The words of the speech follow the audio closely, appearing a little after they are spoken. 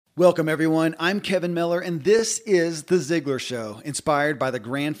Welcome, everyone. I'm Kevin Miller, and this is The Ziglar Show, inspired by the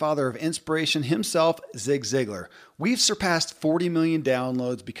grandfather of inspiration himself, Zig Ziglar. We've surpassed 40 million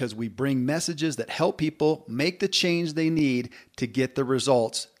downloads because we bring messages that help people make the change they need to get the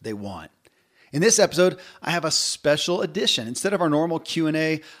results they want. In this episode, I have a special edition. Instead of our normal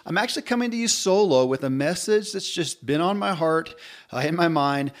Q&A, I'm actually coming to you solo with a message that's just been on my heart, in my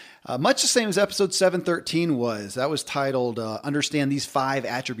mind, much the same as episode 713 was. That was titled, Understand These 5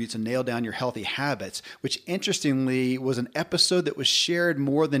 Attributes and Nail Down Your Healthy Habits, which interestingly was an episode that was shared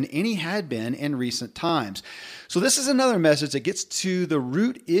more than any had been in recent times. So this is another message that gets to the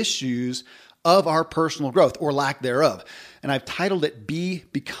root issues of our personal growth or lack thereof. And I've titled it Be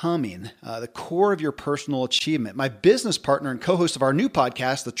Becoming, the core of your personal achievement. My business partner and co-host of our new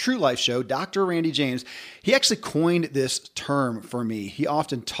podcast, The True Life Show, Dr. Randy James, he actually coined this term for me. He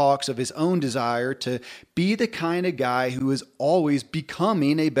often talks of his own desire to be the kind of guy who is always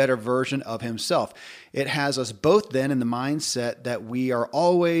becoming a better version of himself. It has us both then in the mindset that we are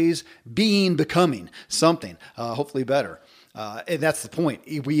always becoming something, hopefully better. And that's the point.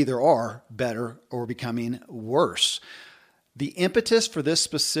 We either are better or becoming worse. The impetus for this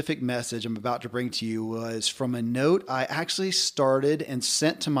specific message I'm about to bring to you was from a note I actually started and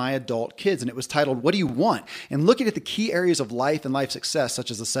sent to my adult kids, and it was titled, What Do You Want? And looking at the key areas of life and life success,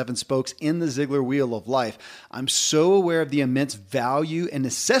 such as the 7 spokes in the Ziglar Wheel of Life, I'm so aware of the immense value and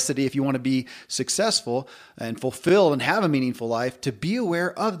necessity, if you want to be successful and fulfilled and have a meaningful life, to be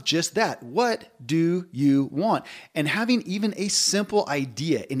aware of just that. What do you want? And having even a simple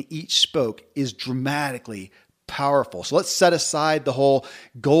idea in each spoke is dramatically powerful. So let's set aside the whole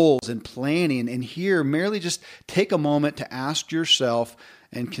goals and planning, and here merely just take a moment to ask yourself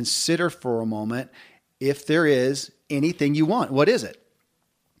and consider for a moment if there is anything you want. What is it?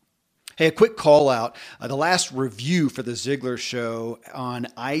 Hey, a quick call out. The last review for the Ziglar Show on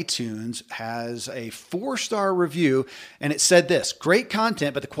iTunes has a 4-star review, and it said this: great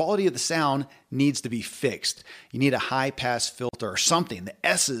content, but the quality of the sound needs to be fixed. You need a high-pass filter or something. The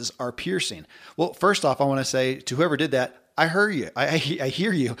S's are piercing. Well, first off, I want to say to whoever did that, I heard you. I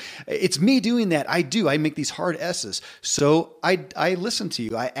hear you. It's me doing that. I make these hard S's. So I listen to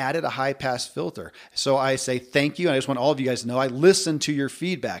you. I added a high pass filter. So I say thank you. And I just want all of you guys to know I listen to your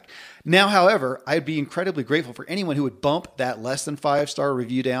feedback. Now, however, I'd be incredibly grateful for anyone who would bump that less than 5-star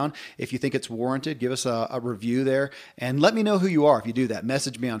review down. If you think it's warranted, give us a review there and let me know who you are. If you do that,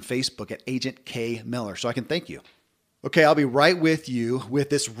 message me on Facebook at Agent K Miller so I can thank you. Okay, I'll be right with you with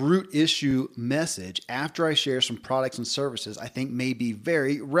this root issue message after I share some products and services I think may be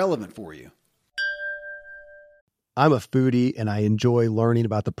very relevant for you. I'm a foodie and I enjoy learning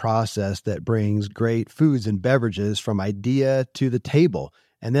about the process that brings great foods and beverages from idea to the table.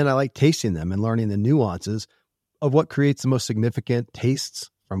 And then I like tasting them and learning the nuances of what creates the most significant tastes,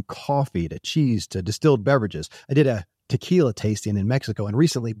 from coffee to cheese to distilled beverages. I did a tequila tasting in Mexico and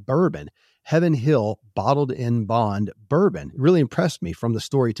recently bourbon. Heaven Hill Bottled in Bond Bourbon really impressed me from the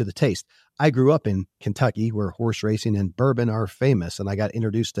story to the taste. I grew up in Kentucky where horse racing and bourbon are famous, and I got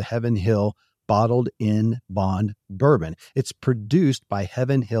introduced to Heaven Hill Bottled in Bond Bourbon. It's produced by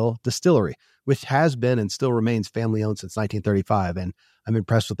Heaven Hill Distillery, which has been and still remains family-owned since 1935. And I'm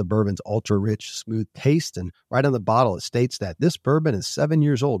impressed with the bourbon's ultra-rich, smooth taste. And right on the bottle, it states that this bourbon is 7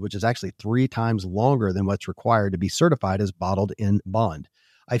 years old, which is actually 3 times longer than what's required to be certified as bottled in bond.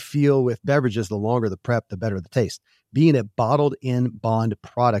 I feel with beverages, the longer the prep, the better the taste. Being a bottled in bond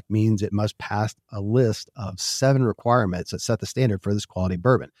product means it must pass a list of 7 requirements that set the standard for this quality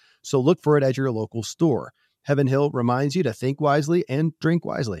bourbon. So look for it at your local store. Heaven Hill reminds you to think wisely and drink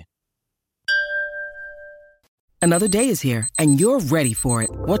wisely. Another day is here and you're ready for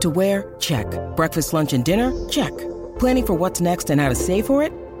it. What to wear? Check. Breakfast, lunch, and dinner? Check. Planning for what's next and how to save for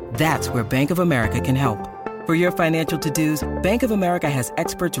it? That's where Bank of America can help. For your financial to-dos, Bank of America has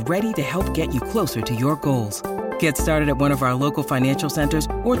experts ready to help get you closer to your goals. Get started at one of our local financial centers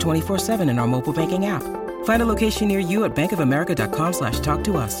or 24/7 in our mobile banking app. Find a location near you at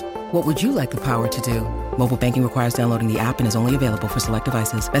bankofamerica.com/talktous. What would you like the power to do? Mobile banking requires downloading the app and is only available for select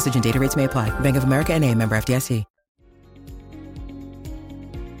devices. Message and data rates may apply. Bank of America N.A., member FDIC.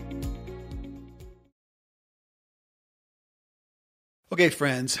 Okay,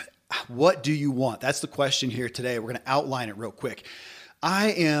 friends, what do you want? That's the question here today. We're going to outline it real quick.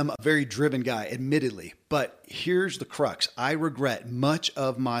 I am a very driven guy, admittedly, but here's the crux. I regret much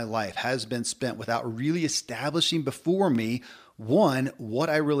of my life has been spent without really establishing before me, 1, what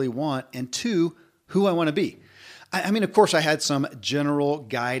I really want, and 2, who I want to be. I mean, of course, I had some general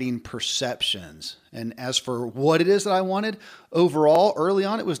guiding perceptions. And as for what it is that I wanted, overall, early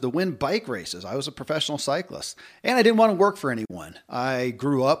on, it was to win bike races. I was a professional cyclist, and I didn't want to work for anyone. I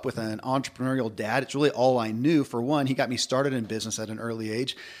grew up with an entrepreneurial dad. It's really all I knew. For one, he got me started in business at an early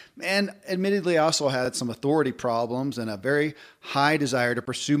age. And admittedly, I also had some authority problems and a very high desire to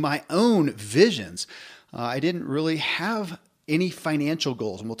pursue my own visions. I didn't really have any financial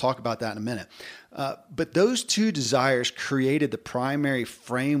goals, and we'll talk about that in a minute. But those two desires created the primary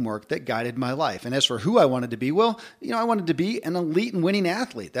framework that guided my life. And as for who I wanted to be, well, I wanted to be an elite and winning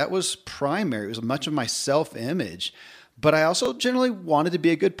athlete. That was primary. It was much of my self-image. But I also generally wanted to be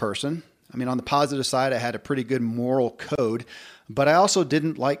a good person. I mean, on the positive side, I had a pretty good moral code, but I also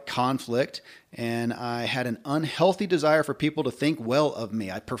didn't like conflict, and I had an unhealthy desire for people to think well of me.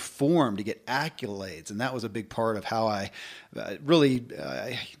 I performed to get accolades, and that was a big part of how I really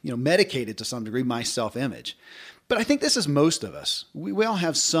medicated to some degree my self-image. But I think this is most of us. We all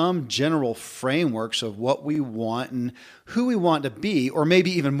have some general frameworks of what we want and who we want to be, or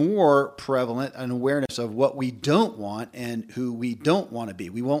maybe even more prevalent, an awareness of what we don't want and who we don't want to be.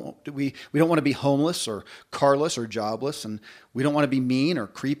 We don't want to be homeless or carless or jobless, and we don't want to be mean or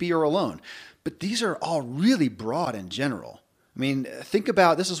creepy or alone. But these are all really broad and general. I mean, think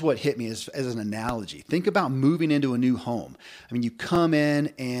about, this is what hit me as an analogy. Think about moving into a new home. I mean, you come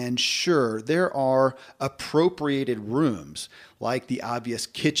in and sure, there are appropriated rooms like the obvious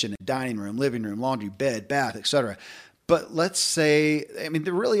kitchen, dining room, living room, laundry, bed, bath, etc. But let's say,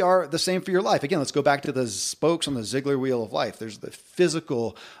 they really are the same for your life. Again, let's go back to the spokes on the Ziglar wheel of life. There's the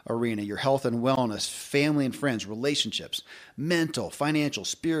physical arena, your health and wellness, family and friends, relationships, mental, financial,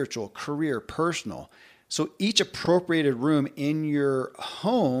 spiritual, career, personal. So each appropriated room in your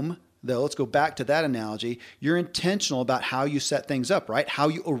home, though, let's go back to that analogy, you're intentional about how you set things up, right? How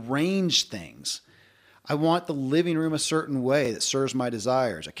you arrange things. I want the living room a certain way that serves my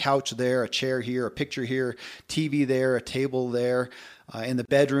desires. A couch there, a chair here, a picture here, TV there, a table there. In the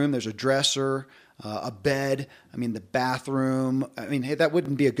bedroom, there's a dresser, a bed. The bathroom. Hey, that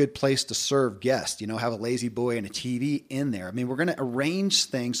wouldn't be a good place to serve guests, have a lazy boy and a TV in there. We're going to arrange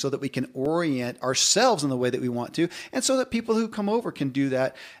things so that we can orient ourselves in the way that we want to, and so that people who come over can do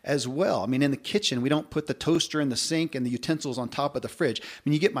that as well. In the kitchen, we don't put the toaster in the sink and the utensils on top of the fridge.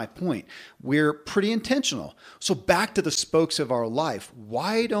 You get my point. We're pretty intentional. So back to the spokes of our life.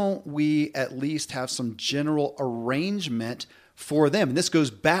 Why don't we at least have some general arrangement for them? And this goes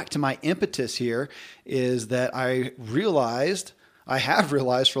back to my impetus here, is that I have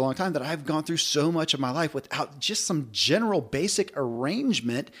realized for a long time that I've gone through so much of my life without just some general basic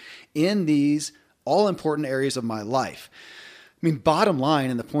arrangement in these all important areas of my life. Bottom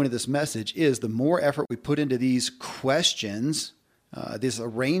line, and the point of this message is, the more effort we put into these questions, this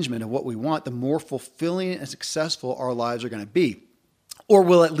arrangement of what we want, the more fulfilling and successful our lives are going to be. Or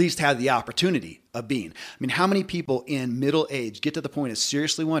will at least have the opportunity of being. How many people in middle age get to the point of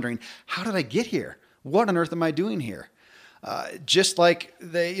seriously wondering, how did I get here? What on earth am I doing here? Just like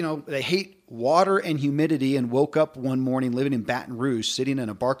they hate water and humidity and woke up one morning living in Baton Rouge, sitting in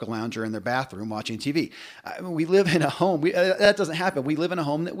a Barcalounger in their bathroom watching TV. We live in a home. That doesn't happen. We live in a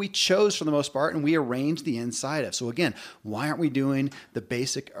home that we chose for the most part, and we arrange the inside of. So again, why aren't we doing the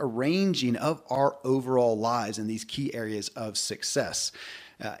basic arranging of our overall lives in these key areas of success?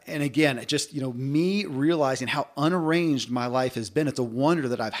 And again, just, me realizing how unarranged my life has been. It's a wonder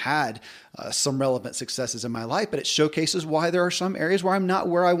that I've had some relevant successes in my life, but it showcases why there are some areas where I'm not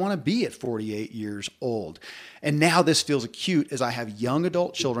where I want to be at 48 years old. And now this feels acute as I have young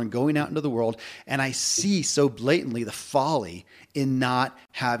adult children going out into the world, and I see so blatantly the folly in not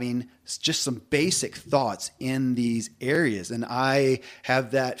having just some basic thoughts in these areas. And I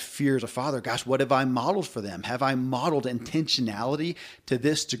have that fear as a father. Gosh, what have I modeled for them? Have I modeled intentionality to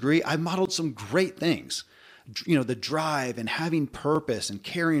this degree? I modeled some great things. The drive and having purpose and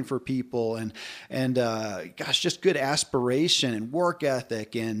caring for people and just good aspiration and work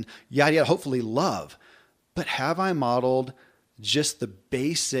ethic and yada, yada, hopefully love. But have I modeled just the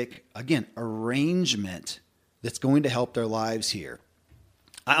basic, again, arrangement that's going to help their lives here?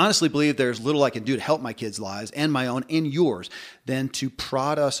 I honestly believe there's little I can do to help my kids' lives and my own and yours than to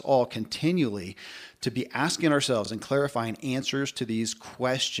prod us all continually to be asking ourselves and clarifying answers to these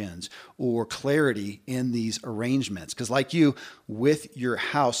questions or clarity in these arrangements. Because like you, with your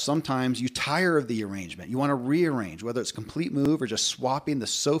house, sometimes you tire of the arrangement. You want to rearrange, whether it's complete move or just swapping the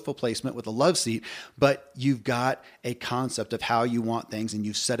sofa placement with a love seat, but you've got a concept of how you want things and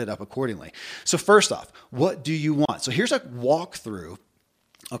you've set it up accordingly. So first off, what do you want? So here's a walkthrough.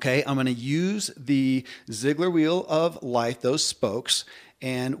 Okay, I'm going to use the Ziglar wheel of life, those spokes,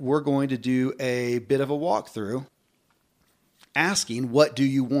 and we're going to do a bit of a walkthrough asking, what do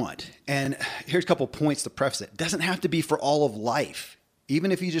you want? And here's a couple points to preface it. It doesn't have to be for all of life.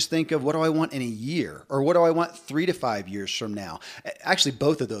 Even if you just think of what do I want in a year, or what do I want 3 to 5 years from now? Actually,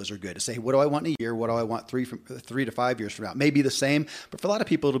 both of those are good to say. What do I want in a year? What do I want 3 to 5 years from now? Maybe the same, but for a lot of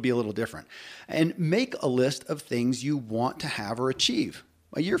people, it'll be a little different. And make a list of things you want to have or achieve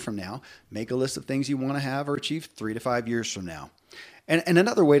a year from now. Make a list of things you want to have or achieve 3 to 5 years from now. And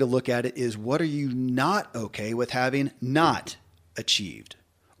another way to look at it is, what are you not okay with having not achieved?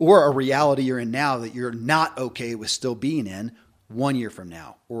 Or a reality you're in now that you're not okay with still being in 1 year from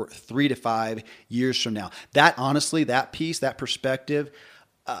now, or 3 to 5 years from now. That, honestly, that piece, that perspective,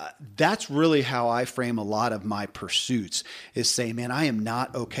 that's really how I frame a lot of my pursuits, is saying, man, I am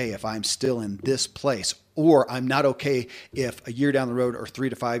not okay if I'm still in this place, or I'm not okay if a year down the road or 3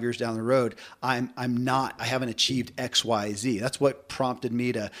 to 5 years down the road, I haven't achieved X, Y, Z. That's what prompted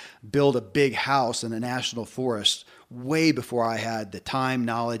me to build a big house in a national forest way before I had the time,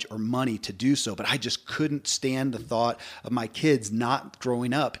 knowledge, or money to do so. But I just couldn't stand the thought of my kids not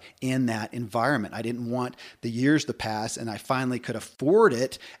growing up in that environment. I didn't want the years to pass, and I finally could afford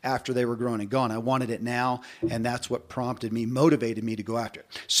it after they were grown and gone. I wanted it now, and that's what motivated me to go after it.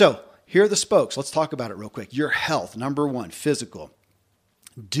 So here are the spokes. Let's talk about it real quick. Your health, number one, physical.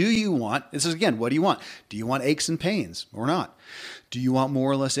 Do you want, this is again, what do you want? Do you want aches and pains or not? Do you want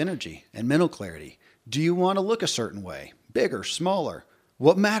more or less energy and mental clarity? Do you want to look a certain way? Bigger, smaller?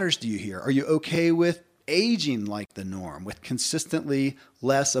 What matters to you here? Are you okay with aging like the norm, with consistently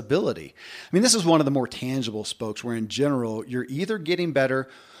less ability? I mean, this is one of the more tangible spokes where in general, you're either getting better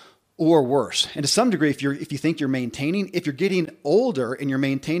or worse. And to some degree, if you think you're maintaining, if you're getting older and you're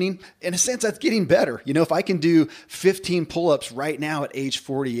maintaining, in a sense, that's getting better. You know, if I can do 15 pull-ups right now at age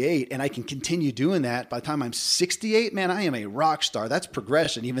 48 and I can continue doing that by the time I'm 68, man, I am a rock star. That's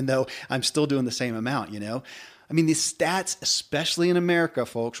progression, even though I'm still doing the same amount, you know? I mean, these stats, especially in America,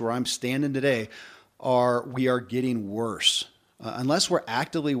 folks, where I'm standing today, we are getting worse. Unless we're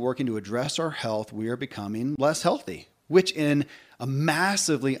actively working to address our health, we are becoming less healthy, which in a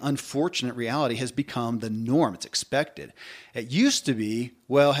massively unfortunate reality has become the norm. It's expected. It used to be,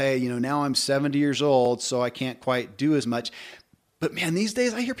 well, hey, you know, now I'm 70 years old, so I can't quite do as much. But man, these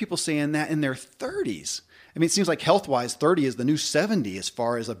days I hear people saying that in their 30s. I mean, it seems like health-wise, 30 is the new 70 as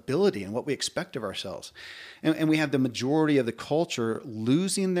far as ability and what we expect of ourselves. And we have the majority of the culture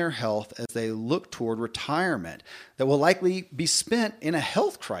losing their health as they look toward retirement that will likely be spent in a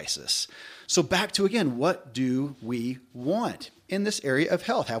health crisis. So back to, again, what do we want in this area of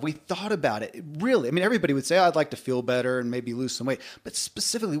health? Have we thought about it? Really, I mean, everybody would say, oh, I'd like to feel better and maybe lose some weight. But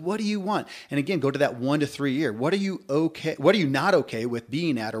specifically, what do you want? And again, go to that 1 to 3 year. What are you okay? What are you not okay with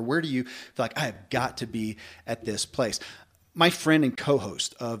being at? Or where do you feel like I have got to be at this place? My friend and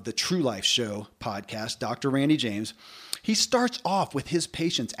co-host of the True Life Show podcast, Dr. Randy James, he starts off with his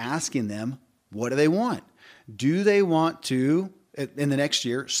patients asking them, what do they want? Do they want to, in the next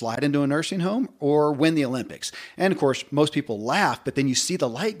year, slide into a nursing home or win the Olympics? And of course, most people laugh, but then you see the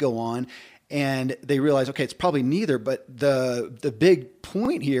light go on and they realize, okay, it's probably neither. But the big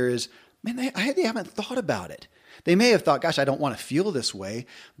point here is, man, they haven't thought about it. They may have thought, gosh, I don't want to feel this way.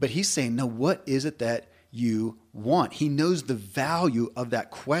 But he's saying, no, what is it that you want? He knows the value of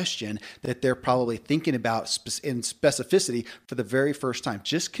that question that they're probably thinking about in specificity for the very first time,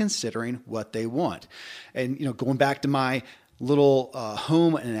 just considering what they want. And, you know, going back to my little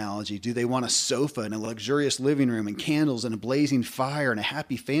home analogy, do they want a sofa and a luxurious living room and candles and a blazing fire and a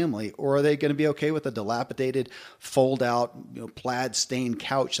happy family? Or are they going to be okay with a dilapidated, fold-out, you know, plaid-stained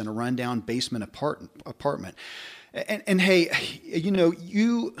couch and a rundown basement apartment? And hey, you know,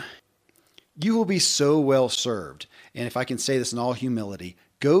 you will be so well served. And if I can say this in all humility,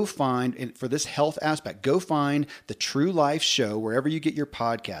 go find, and for this health aspect, go find the True Life Show wherever you get your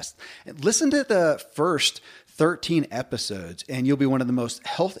podcast. And listen to the first 13 episodes, and you'll be one of the most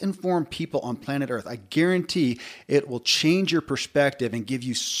health-informed people on planet Earth. I guarantee it will change your perspective and give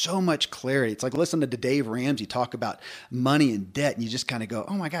you so much clarity. It's like listening to Dave Ramsey talk about money and debt, and you just kind of go,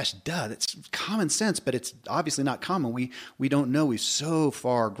 oh my gosh, duh, that's common sense, but it's obviously not common. We don't know. We've so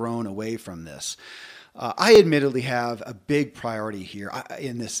far grown away from this. I admittedly have a big priority here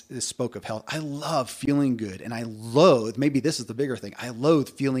in this spoke of health. I love feeling good, and I loathe, maybe this is the bigger thing, I loathe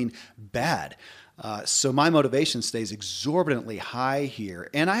feeling bad. So my motivation stays exorbitantly high here.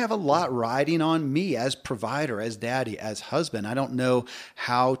 And I have a lot riding on me as provider, as daddy, as husband. I don't know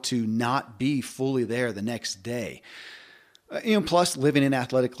how to not be fully there the next day. Plus living an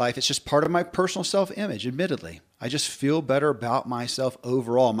athletic life, it's just part of my personal self-image, admittedly. I just feel better about myself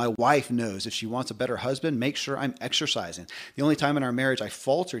overall. My wife knows if she wants a better husband, make sure I'm exercising. The only time in our marriage I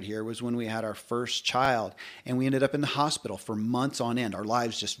faltered here was when we had our first child and we ended up in the hospital for months on end. Our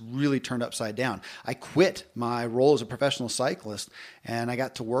lives just really turned upside down. I quit my role as a professional cyclist and I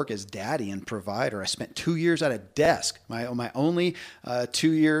got to work as daddy and provider. I spent 2 years at a desk, my only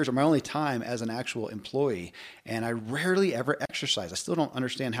 2 years or my only time as an actual employee. And I rarely ever exercise. I still don't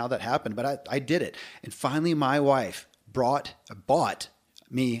understand how that happened, but I did it. And finally, my wife bought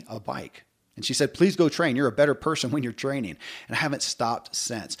me a bike. And she said, please go train. You're a better person when you're training. And I haven't stopped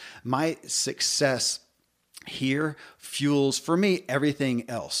since. My success here fuels, for me, everything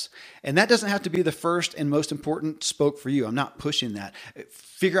else. And that doesn't have to be the first and most important spoke for you. I'm not pushing that.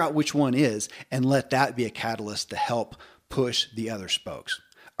 Figure out which one is and let that be a catalyst to help push the other spokes.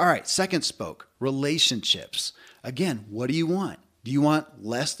 All right, second spoke, relationships. Again, what do you want? Do you want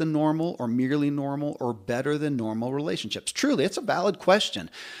less than normal or merely normal or better than normal relationships? Truly, it's a valid question.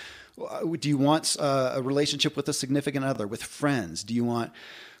 Do you want a relationship with a significant other, with friends? Do you want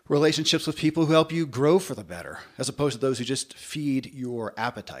relationships with people who help you grow for the better, as opposed to those who just feed your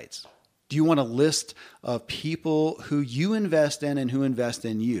appetites? Do you want a list of people who you invest in and who invest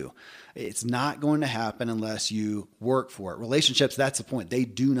in you? It's not going to happen unless you work for it. Relationships, that's the point. They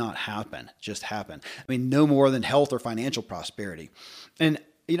do not happen, just happen. I mean, no more than health or financial prosperity. And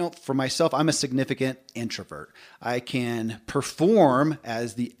for myself, I'm a significant introvert. I can perform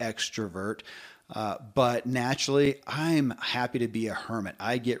as the extrovert, but naturally, I'm happy to be a hermit.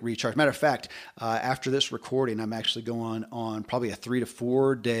 I get recharged. Matter of fact, after this recording, I'm actually going on probably a 3 to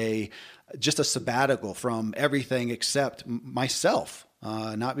 4 day, just a sabbatical from everything except myself.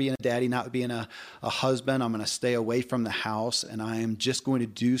 Not being a daddy, not being a husband. I'm going to stay away from the house, and I am just going to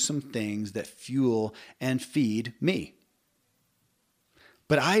do some things that fuel and feed me.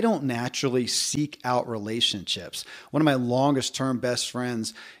 But I don't naturally seek out relationships. One of my longest term best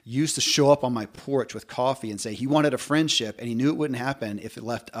friends used to show up on my porch with coffee and say he wanted a friendship and he knew it wouldn't happen if it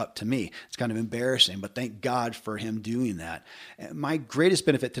left up to me. It's kind of embarrassing, but thank God for him doing that. My greatest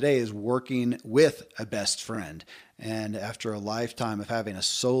benefit today is working with a best friend. And after a lifetime of having a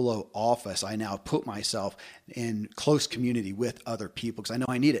solo office, I now put myself in close community with other people because I know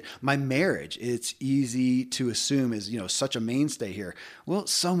I need it. My marriage, it's easy to assume is, such a mainstay here. Well,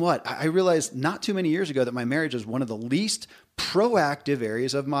 somewhat. I realized not too many years ago that my marriage is one of the least proactive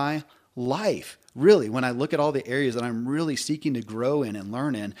areas of my life. Really, when I look at all the areas that I'm really seeking to grow in and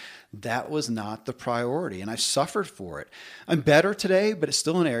learn in, that was not the priority, and I've suffered for it. I'm better today, but it's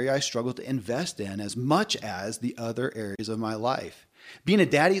still an area I struggle to invest in as much as the other areas of my life. Being a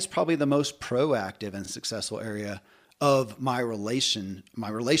daddy is probably the most proactive and successful area of my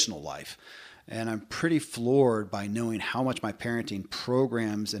relational life. And I'm pretty floored by knowing how much my parenting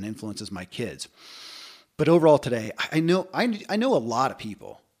programs and influences my kids. But overall today, I know a lot of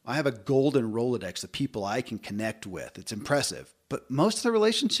people. I have a golden Rolodex of people I can connect with. It's impressive. But most of the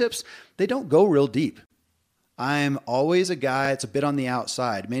relationships, they don't go real deep. I'm always a guy that's a bit on the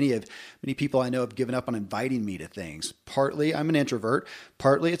outside. Many people I know have given up on inviting me to things. Partly I'm an introvert.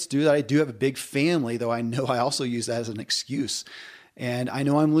 Partly it's due that I do have a big family, though I know I also use that as an excuse. And I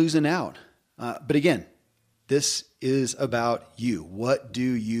know I'm losing out. But again, this is about you. What do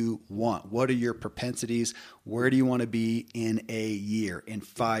you want? What are your propensities? Where do you want to be in a year, in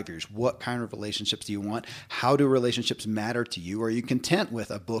 5 years? What kind of relationships do you want? How do relationships matter to you? Are you content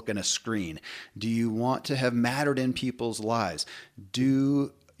with a book and a screen? Do you want to have mattered in people's lives?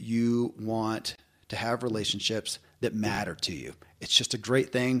 Do you want to have relationships that matter to you? It's just a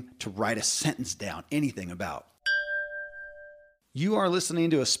great thing to write a sentence down, anything about. You are listening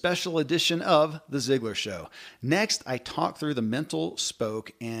to a special edition of The Ziglar Show. Next, I talk through the mental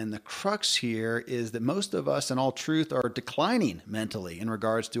spoke, and the crux here is that most of us, in all truth, are declining mentally in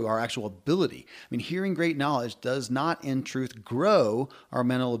regards to our actual ability. I mean, hearing great knowledge does not, in truth, grow our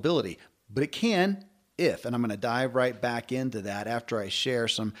mental ability, but it can if, and I'm going to dive right back into that after I share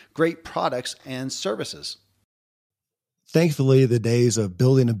some great products and services. Thankfully, the days of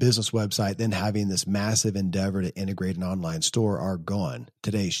building a business website, then having this massive endeavor to integrate an online store are gone.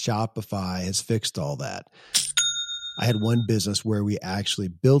 Today, Shopify has fixed all that. I had one business where we actually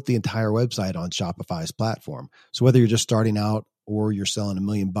built the entire website on Shopify's platform. So whether you're just starting out or you're selling $1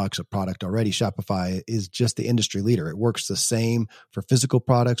 million of product already, Shopify is just the industry leader. It works the same for physical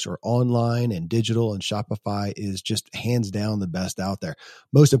products or online and digital, and Shopify is just hands down the best out there.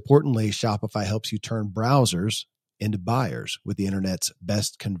 Most importantly, Shopify helps you turn browsers into buyers with the internet's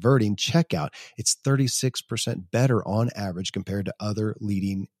best converting checkout. It's 36% better on average compared to other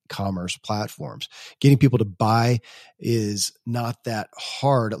leading commerce platforms. Getting people to buy is not that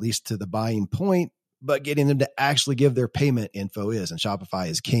hard, at least to the buying point. but getting them to actually give their payment info is, and Shopify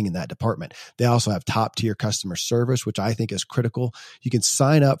is king in that department. They also have top tier customer service, which I think is critical. You can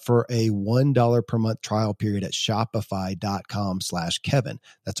sign up for a $1 per month trial period at shopify.com/Kevin.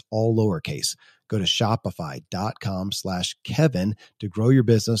 That's all lowercase. Go to shopify.com/Kevin to grow your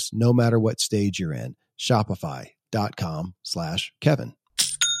business no matter what stage you're in. Shopify.com/Kevin.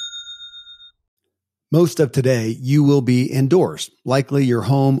 Most of today, you will be indoors, likely your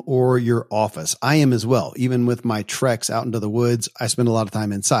home or your office. I am as well. Even with my treks out into the woods, I spend a lot of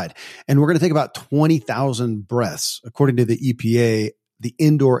time inside. And we're going to take about 20,000 breaths. According to the EPA, the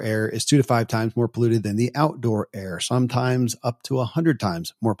indoor air is 2 to 5 times more polluted than the outdoor air, sometimes up to 100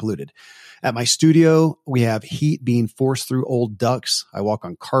 times more polluted. At my studio, we have heat being forced through old ducts. I walk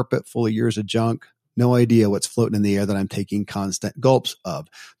on carpet full of years of junk. No idea what's floating in the air that I'm taking constant gulps of.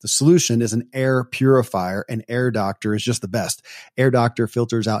 The solution is an air purifier, and Air Doctor is just the best. Air Doctor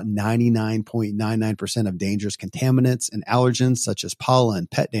filters out 99.99% of dangerous contaminants and allergens such as pollen,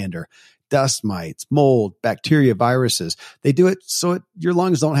 pet dander, dust mites, mold, bacteria, viruses. They do it so your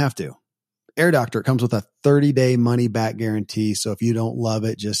lungs don't have to. Air Doctor comes with a 30-day money-back guarantee, so if you don't love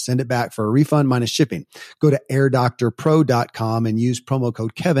it, just send it back for a refund minus shipping. Go to airdoctorpro.com and use promo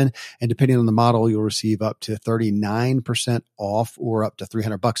code Kevin, and depending on the model, you'll receive up to 39% off or up to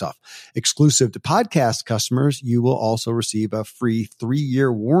 $300 off. Exclusive to podcast customers, you will also receive a free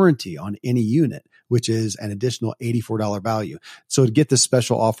 3-year warranty on any unit, which is an additional $84 value. So to get this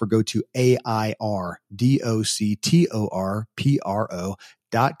special offer, go to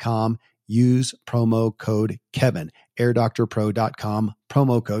airdoctorpro.com. Use promo code Kevin, airdoctorpro.com,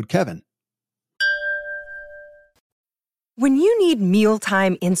 promo code Kevin. When you need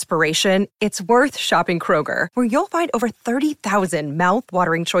mealtime inspiration, it's worth shopping Kroger, where you'll find over 30,000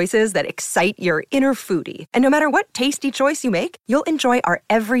 mouth-watering choices that excite your inner foodie. And no matter what tasty choice you make, you'll enjoy our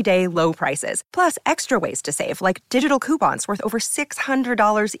everyday low prices, plus extra ways to save, like digital coupons worth over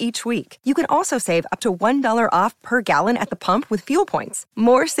 $600 each week. You can also save up to $1 off per gallon at the pump with fuel points.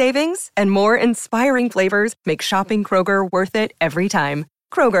 More savings and more inspiring flavors make shopping Kroger worth it every time.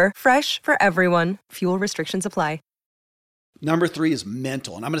 Kroger, fresh for everyone. Fuel restrictions apply. Number 3 is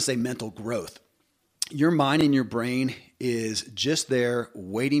mental, and I'm going to say mental growth. Your mind and your brain is just there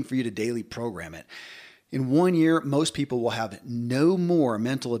waiting for you to daily program it. In 1 year, most people will have no more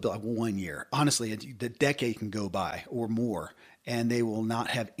mental ability. 1 year. Honestly, the decade can go by or more, and they will not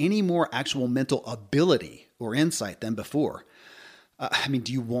have any more actual mental ability or insight than before.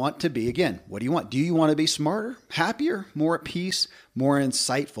 Do you want to be, again, what do you want? Do you want to be smarter, happier, more at peace, more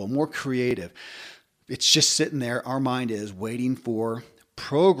insightful, more creative? It's just sitting there. Our mind is waiting for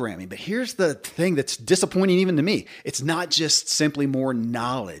programming. But here's the thing that's disappointing even to me. It's not just simply more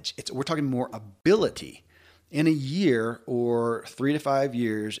knowledge. We're talking more ability. In a year or 3 to 5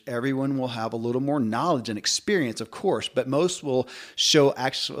 years, everyone will have a little more knowledge and experience, of course, but most will show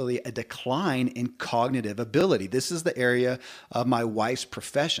actually a decline in cognitive ability. This is the area of my wife's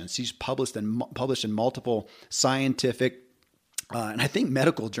profession. She's published in multiple scientific and I think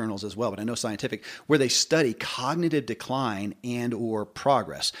medical journals as well, but I know scientific, where they study cognitive decline and or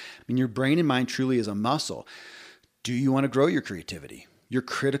progress. Your brain and mind truly is a muscle. Do you want to grow your creativity, your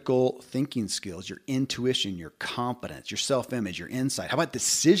critical thinking skills, your intuition, your competence, your self-image, your insight? How about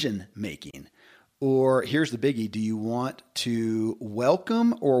decision making? Or here's the biggie, do you want to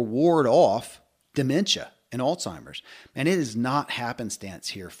welcome or ward off dementia and Alzheimer's? And it is not happenstance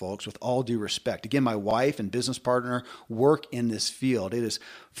here, folks, with all due respect. Again, my wife and business partner work in this field. It is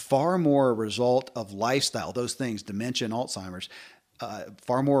far more a result of lifestyle, those things, dementia and Alzheimer's,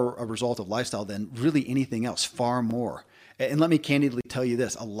 far more a result of lifestyle than really anything else, far more. And let me candidly tell you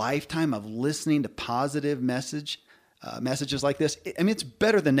this, a lifetime of listening to positive messages like this, it's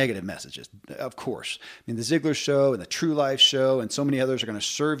better than negative messages, of course. The Ziglar Show and the True Life Show and so many others are going to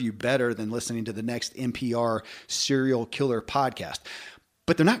serve you better than listening to the next NPR serial killer podcast.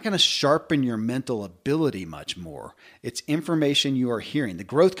 But they're not going to sharpen your mental ability much more. It's information you are hearing. The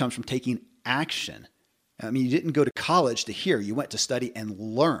growth comes from taking action. You didn't go to college to hear. You went to study and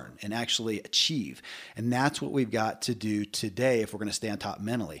learn and actually achieve. And that's what we've got to do today if we're going to stay on top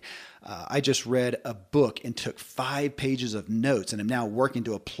mentally. I just read a book and took 5 pages of notes, and I'm now working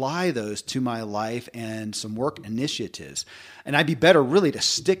to apply those to my life and some work initiatives. And I'd be better really to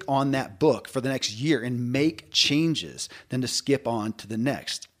stick on that book for the next year and make changes than to skip on to the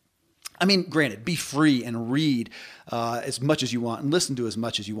next. Granted, be free and read as much as you want and listen to as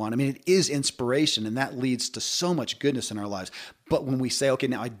much as you want. It is inspiration, and that leads to so much goodness in our lives. But when we say, okay,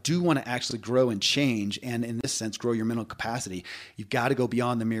 now I do want to actually grow and change, and in this sense, grow your mental capacity, you've got to go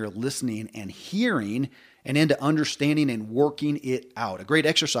beyond the mere listening and hearing and into understanding and working it out. A great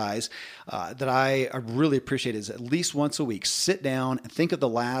exercise that I really appreciate is at least once a week, sit down and think of the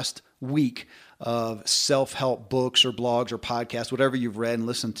last week of self-help books or blogs or podcasts, whatever you've read and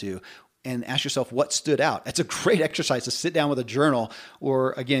listened to, and ask yourself what stood out. It's a great exercise to sit down with a journal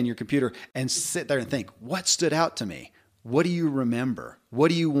or, again, your computer and sit there and think, what stood out to me? What do you remember? What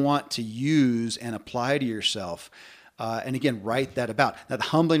do you want to use and apply to yourself? And again, write that about. Now, the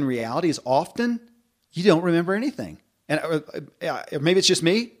humbling reality is often you don't remember anything. And maybe it's just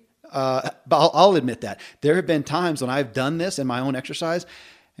me, but I'll admit that. There have been times when I've done this in my own exercise,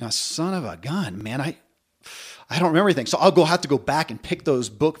 son of a gun, man, I don't remember anything. So I'll have to go back and pick those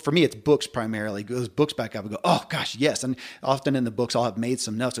books. For me, it's books primarily. Those books back up and go, oh gosh, yes. And often in the books, I'll have made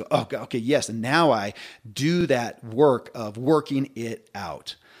some notes. Go, oh, okay, yes. And now I do that work of working it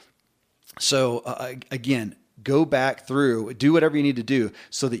out. So again, go back through, do whatever you need to do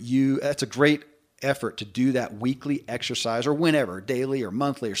so that that's a great effort to do that weekly exercise or whenever, daily or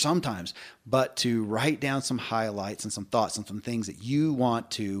monthly or sometimes, but to write down some highlights and some thoughts and some things that you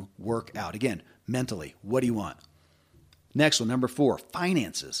want to work out. Again, mentally, what do you want? Next one, number 4,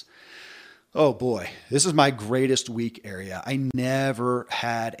 finances. Oh boy, this is my greatest weak area. I never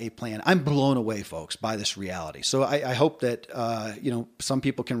had a plan. I'm blown away, folks, by this reality. So I hope that, some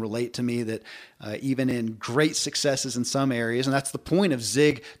people can relate to me that even in great successes in some areas, and that's the point of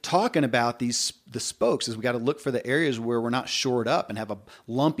Zig talking about the spokes, is we got to look for the areas where we're not shored up and have a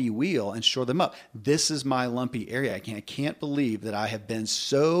lumpy wheel and shore them up. This is my lumpy area. I can't believe that I have been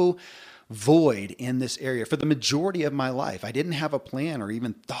so void in this area for the majority of my life. I didn't have a plan or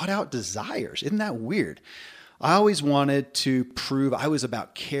even thought out desires. Isn't that weird? I always wanted to prove I was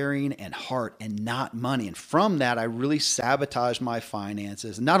about caring and heart and not money. And from that, I really sabotaged my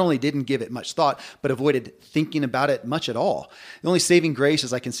finances and not only didn't give it much thought, but avoided thinking about it much at all. The only saving grace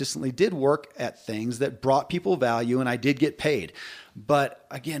is I consistently did work at things that brought people value and I did get paid. But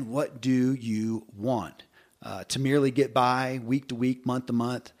again, what do you want? To merely get by week to week, month to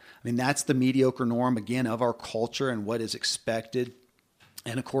month? I mean, that's the mediocre norm, again, of our culture and what is expected.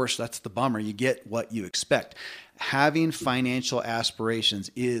 And of course, that's the bummer. You get what you expect. Having financial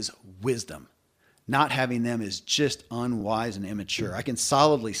aspirations is wisdom. Not having them is just unwise and immature. I can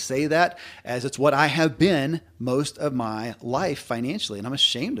solidly say that as it's what I have been most of my life financially, and I'm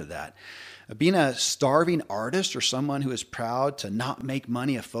ashamed of that. Being a starving artist or someone who is proud to not make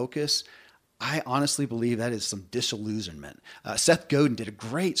money a focus, I honestly believe that is some disillusionment. Seth Godin did a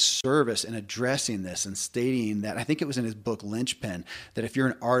great service in addressing this and stating that, I think it was in his book, Lynchpin, that if you're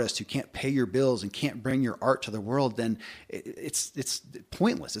an artist who can't pay your bills and can't bring your art to the world, then it's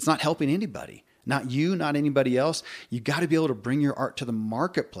pointless. It's not helping anybody. Not you, not anybody else. You got to be able to bring your art to the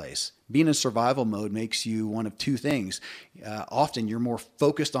marketplace. Being in survival mode makes you one of two things. Often you're more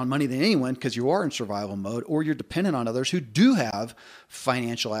focused on money than anyone because you are in survival mode, or you're dependent on others who do have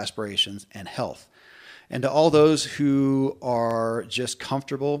financial aspirations and health. And to all those who are just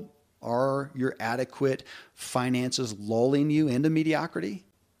comfortable, are your adequate finances lulling you into mediocrity?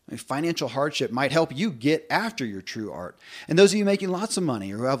 Financial hardship might help you get after your true art. And those of you making lots of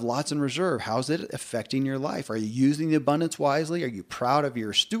money or who have lots in reserve, how's it affecting your life? Are you using the abundance wisely? Are you proud of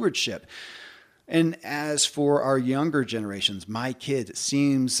your stewardship? And as for our younger generations, my kids, it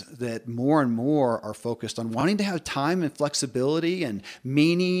seems that more and more are focused on wanting to have time and flexibility and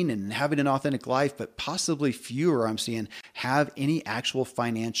meaning and having an authentic life, but possibly fewer, I'm seeing, have any actual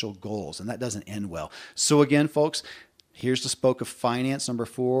financial goals. And that doesn't end well. So again, folks, here's the spoke of finance, number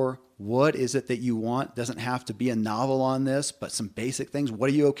 4. What is it that you want? Doesn't have to be a novel on this, but some basic things. What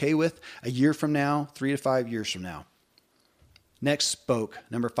are you okay with a year from now, 3 to 5 years from now? Next spoke,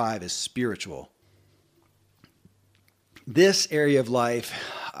 number 5, is spiritual. This area of life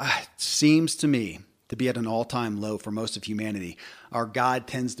seems to me to be at an all-time low for most of humanity. Our God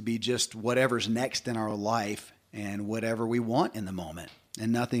tends to be just whatever's next in our life and whatever we want in the moment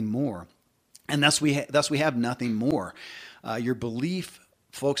and nothing more. And thus we have nothing more. Your belief,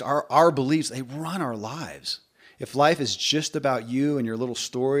 folks, our beliefs, they run our lives. If life is just about you and your little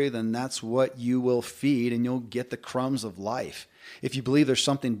story, then that's what you will feed and you'll get the crumbs of life. If you believe there's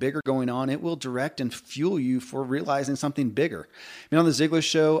something bigger going on, it will direct and fuel you for realizing something bigger. On the Ziglar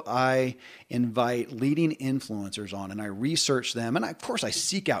Show, I invite leading influencers on and I research them. And of course, I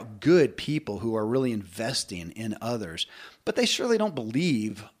seek out good people who are really investing in others. But they surely don't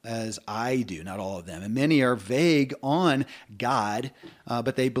believe as I do, not all of them. And many are vague on God,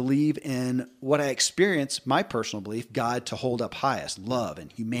 but they believe in what I experience, my personal belief, God to hold up highest, love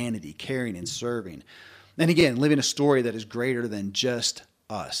and humanity, caring and serving. And again, living a story that is greater than just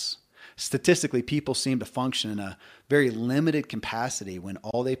us. Statistically, people seem to function in a very limited capacity when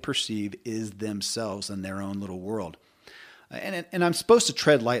all they perceive is themselves and their own little world. And I'm supposed to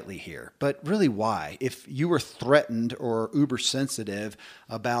tread lightly here, but really why? If you were threatened or uber sensitive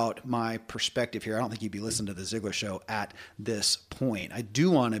about my perspective here, I don't think you'd be listening to the Ziglar Show at this point. I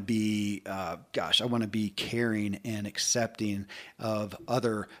do want to be, I want to be caring and accepting of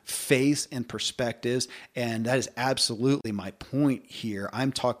other faiths and perspectives. And that is absolutely my point here.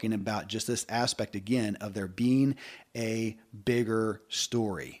 I'm talking about just this aspect again of there being a bigger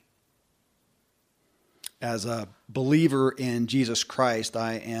story. As a believer in Jesus Christ,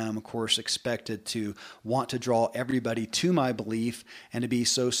 I am, of course, expected to want to draw everybody to my belief and to be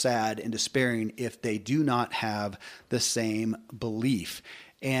so sad and despairing if they do not have the same belief.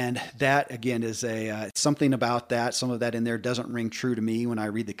 And that, again, is something about that. Some of that in there doesn't ring true to me when I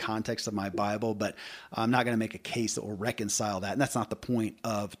read the context of my Bible, but I'm not going to make a case that will reconcile that. And that's not the point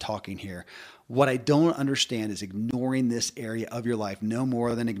of talking here. What I don't understand is ignoring this area of your life no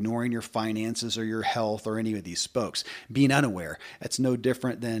more than ignoring your finances or your health or any of these spokes. Being unaware. It's no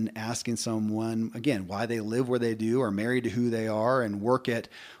different than asking someone, again, why they live where they do or married to who they are and work at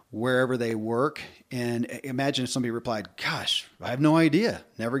wherever they work. And imagine if somebody replied, gosh, I have no idea.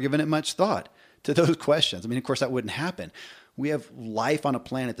 Never given it much thought to those questions. I mean, of course, that wouldn't happen. We have life on a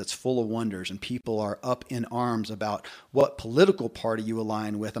planet that's full of wonders, and people are up in arms about what political party you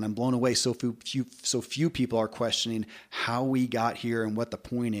align with. And I'm blown away. So few people are questioning how we got here and what the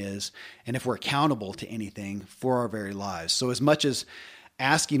point is, and if we're accountable to anything for our very lives. So as much as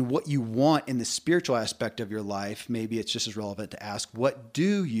asking what you want in the spiritual aspect of your life, maybe it's just as relevant to ask, what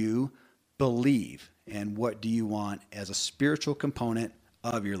do you believe? And what do you want as a spiritual component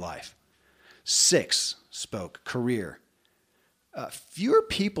of your life? 6 spoke, career. Fewer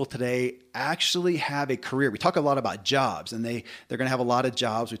people today actually have a career. We talk a lot about jobs, and they're going to have a lot of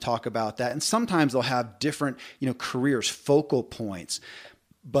jobs. We talk about that. And sometimes they'll have different, careers, focal points.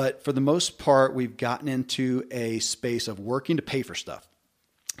 But for the most part, we've gotten into a space of working to pay for stuff.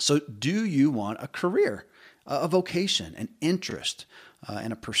 So do you want a career, a vocation, an interest,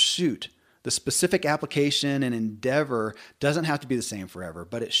 and a pursuit? The specific application and endeavor doesn't have to be the same forever,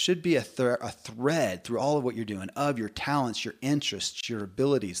 but it should be a thread through all of what you're doing, of your talents, your interests, your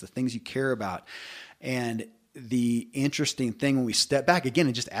abilities, the things you care about. And the interesting thing when we step back again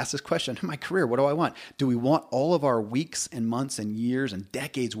and just ask this question, my career, what do I want? Do we want all of our weeks and months and years and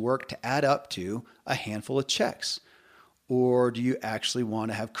decades work to add up to a handful of checks? Or do you actually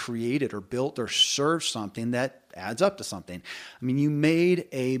want to have created or built or served something that adds up to something? I mean, you made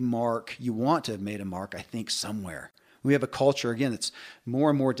a mark. You want to have made a mark, I think, somewhere. We have a culture, again, that's more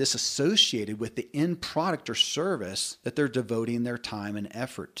and more disassociated with the end product or service that they're devoting their time and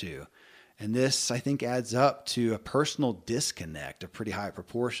effort to. And this, I think, adds up to a personal disconnect of pretty high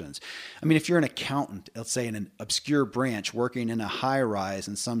proportions. I mean, if you're an accountant, let's say in an obscure branch working in a high rise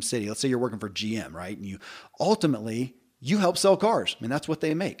in some city, let's say you're working for GM, right? And you help sell cars. I mean, that's what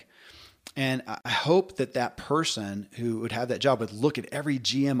they make. And I hope that person who would have that job would look at every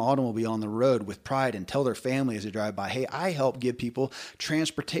GM automobile on the road with pride and tell their family as they drive by, hey, I help give people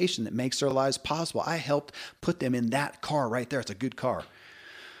transportation that makes their lives possible. I helped put them in that car right there. It's a good car.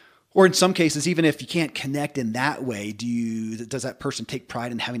 Or in some cases, even if you can't connect in that way, does that person take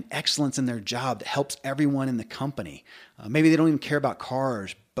pride in having excellence in their job that helps everyone in the company? Maybe they don't even care about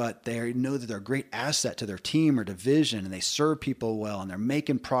cars, but they know that they're a great asset to their team or division, and they serve people well, and they're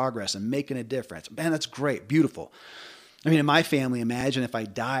making progress and making a difference. Man, that's great, beautiful. I mean, in my family, imagine if I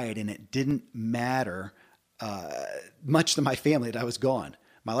died and it didn't matter much to my family that I was gone.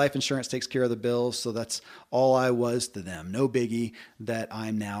 My life insurance takes care of the bills, so that's all I was to them. No biggie that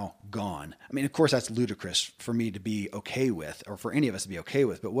I'm now gone. I mean, of course, that's ludicrous for me to be okay with, or for any of us to be okay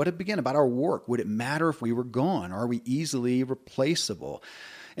with. But what again about our work? Would it matter if we were gone? Are we easily replaceable?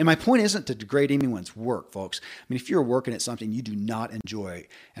 And my point isn't to degrade anyone's work, folks. I mean, if you're working at something you do not enjoy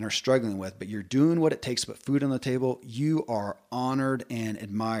and are struggling with, but you're doing what it takes to put food on the table, you are honored and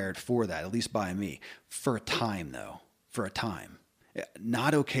admired for that, at least by me. For a time, though. For a time.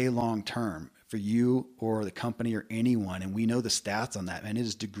 Not okay long term for you or the company or anyone. And we know the stats on that, and it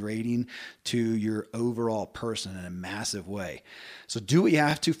is degrading to your overall person in a massive way. So do what you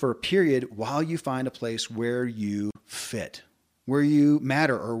have to for a period while you find a place where you fit, where you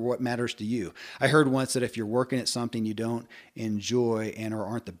matter, or what matters to you. I heard once that if you're working at something you don't enjoy and or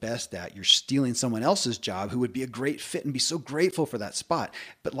aren't the best at, you're stealing someone else's job who would be a great fit and be so grateful for that spot.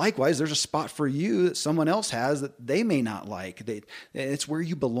 But likewise, there's a spot for you that someone else has that they may not like. It's where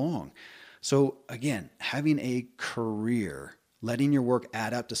you belong. So again, having a career, letting your work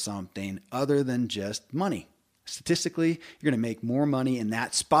add up to something other than just money. Statistically, you're going to make more money in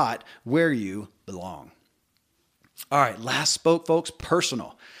that spot where you belong. All right, last spoke, folks,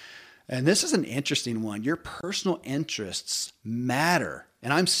 personal. And this is an interesting one. Your personal interests matter.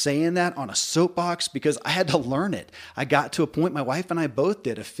 And I'm saying that on a soapbox because I had to learn it. I got to a point, my wife and I both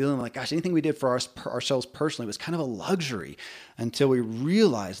did, of feeling like, gosh, anything we did for ourselves personally was kind of a luxury until we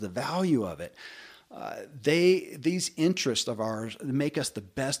realized the value of it. These interests of ours make us the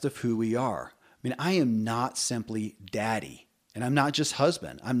best of who we are. I mean, I am not simply daddy, and I'm not just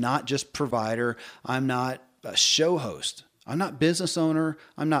husband. I'm not just provider. I'm not a show host. I'm not business owner.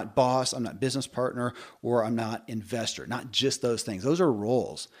 I'm not boss. I'm not business partner, or I'm not investor. Not just those things. Those are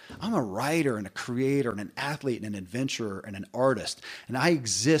roles. I'm a writer and a creator and an athlete and an adventurer and an artist, and I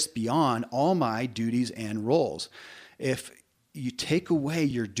exist beyond all my duties and roles. If you take away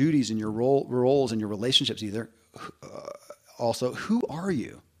your duties and your roles and your relationships also, who are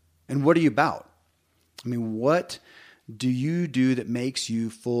you and what are you about? I mean, what do you do that makes you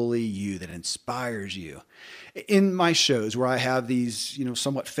fully you, that inspires you? In my shows where I have these,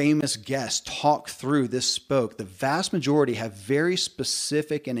 somewhat famous guests talk through this spoke, the vast majority have very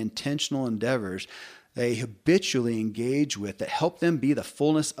specific and intentional endeavors they habitually engage with that help them be the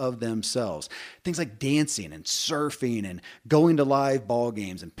fullness of themselves. Things like dancing and surfing and going to live ball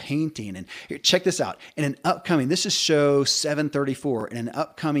games and painting. And here, check this out. This is show 734, in an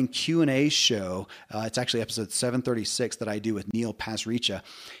upcoming Q&A show, it's actually episode 736 that I do with Neil Pasricha.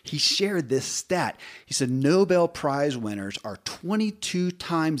 He shared this stat. He said Nobel Prize winners are 22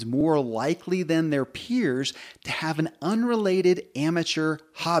 times more likely than their peers to have an unrelated amateur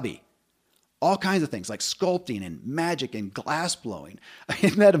hobby. All kinds of things like sculpting and magic and glass blowing.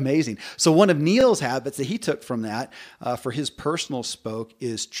 Isn't that amazing? So one of Neil's habits that he took from that for his personal spoke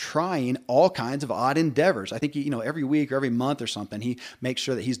is trying all kinds of odd endeavors. I think every week or every month or something, he makes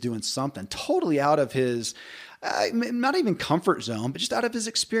sure that he's doing something totally out of his, not even comfort zone, but just out of his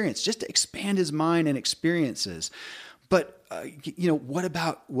experience, just to expand his mind and experiences. But what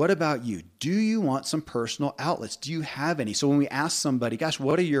about you? Do you want some personal outlets? Do you have any? So when we ask somebody, gosh,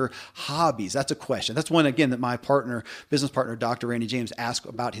 what are your hobbies? That's a question. That's one, again, that my business partner, Dr. Randy James, asked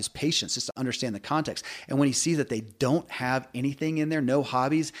about his patients just to understand the context. And when he sees that they don't have anything in there, no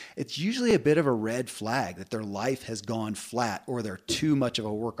hobbies, it's usually a bit of a red flag that their life has gone flat, or they're too much of a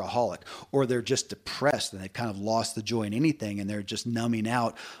workaholic, or they're just depressed and they've kind of lost the joy in anything and they're just numbing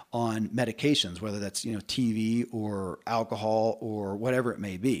out on medications, whether that's, TV or alcohol or whatever it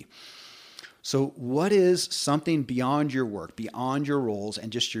may be. So what is something beyond your work, beyond your roles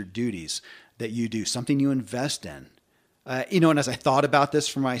and just your duties that you do, something you invest in? And as I thought about this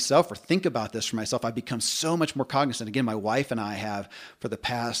for myself, or think about this for myself, I've become so much more cognizant. Again, my wife and I have for the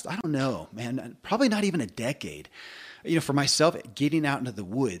past, probably not even a decade. For myself, getting out into the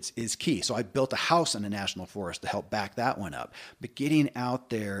woods is key. So I built a house in a national forest to help back that one up. But getting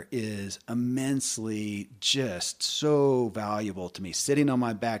out there is immensely just so valuable to me. Sitting on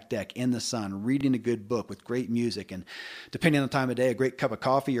my back deck in the sun, reading a good book with great music, and depending on the time of day, a great cup of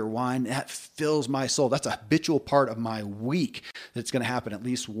coffee or wine, that fills my soul. That's a habitual part of my week that's going to happen at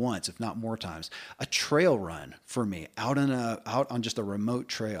least once, if not more times. A trail run for me, out on just a remote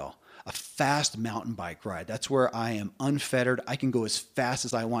trail. A fast mountain bike ride. That's where I am unfettered. I can go as fast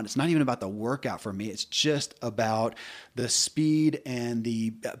as I want. It's not even about the workout for me. It's just about the speed and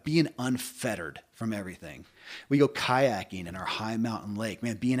the being unfettered from everything. We go kayaking in our high mountain lake.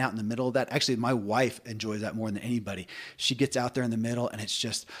 Man, being out in the middle of that. Actually, my wife enjoys that more than anybody. She gets out there in the middle and it's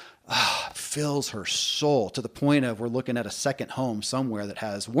just fills her soul to the point of we're looking at a second home somewhere that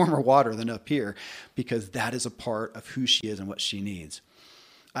has warmer water than up here, because that is a part of who she is and what she needs.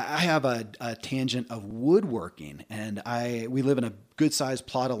 I have a tangent of woodworking, and we live in a good-sized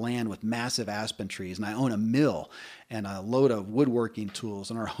plot of land with massive aspen trees, and I own a mill and a load of woodworking tools,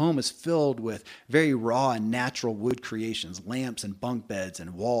 and our home is filled with very raw and natural wood creations, lamps and bunk beds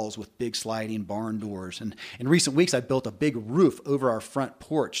and walls with big sliding barn doors. And in recent weeks, I built a big roof over our front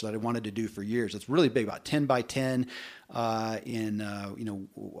porch that I wanted to do for years. It's really big, about 10 by 10 in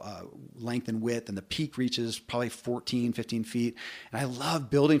length and width, and the peak reaches probably 14, 15 feet. And I love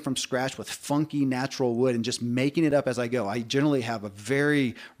building from scratch with funky natural wood and just making it up as I go. I generally have a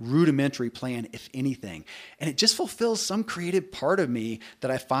very rudimentary plan, if anything, and it just fulfills some creative part of me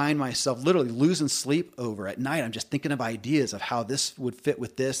that I find myself literally losing sleep over at night. I'm just thinking of ideas of how this would fit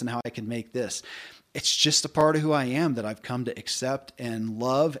with this and how I can make this. it's just a part of who I am that I've come to accept and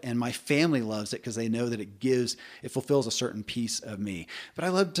love. And my family loves it because they know that it fulfills a certain piece of me. But I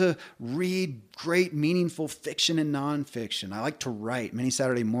love to read great, meaningful fiction and nonfiction. I like to write. Many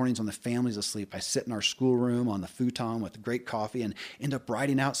Saturday mornings when the family's asleep, I sit in our schoolroom on the futon with great coffee and end up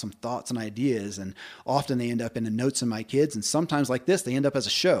writing out some thoughts and ideas. And often they end up in the notes of my kids. And sometimes like this, they end up as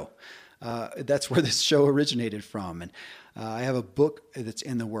a show. That's where this show originated from. And I have a book that's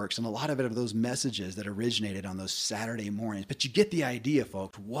in the works, and a lot of it are those messages that originated on those Saturday mornings. But you get the idea,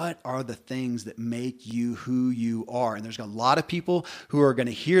 folks. What are the things that make you who you are? And there's a lot of people who are going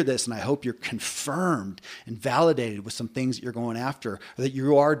to hear this, and I hope you're confirmed and validated with some things that you're going after, or that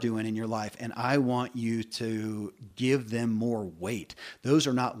you are doing in your life. And I want you to give them more weight. Those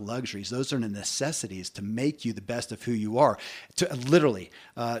are not luxuries. Those are the necessities to make you the best of who you are. Literally,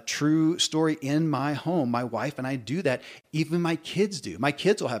 true story in my home. My wife and I do that. Even my kids do. My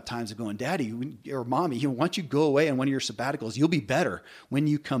kids will have times of going, Daddy or Mommy, once you go away on one of your sabbaticals, you'll be better when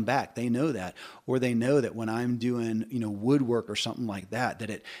you come back. They know that. Or they know that when I'm doing, woodwork or something like that, that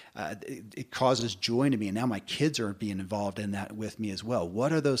it causes joy to me. And now my kids are being involved in that with me as well.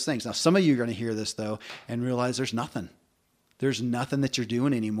 What are those things? Now, some of you are going to hear this though and realize there's nothing. There's nothing that you're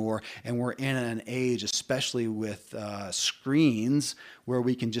doing anymore. And we're in an age, especially with screens, where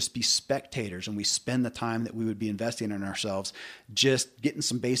we can just be spectators and we spend the time that we would be investing in ourselves, just getting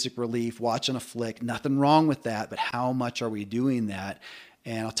some basic relief, watching a flick. Nothing wrong with that, but how much are we doing that?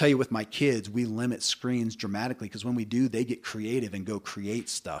 And I'll tell you, with my kids, we limit screens dramatically because when we do, they get creative and go create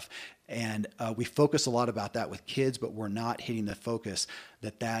stuff. And we focus a lot about that with kids, but we're not hitting the focus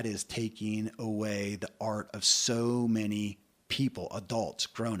that is taking away the art of so many people, adults,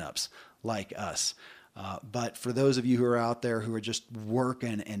 grown-ups like us. But for those of you who are out there who are just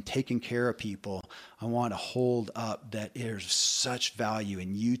working and taking care of people, I want to hold up that there's such value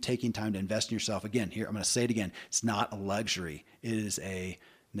in you taking time to invest in yourself. Again, here, I'm going to say it again. It's not a luxury. It is a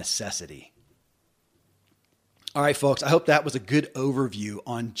necessity. All right, folks, I hope that was a good overview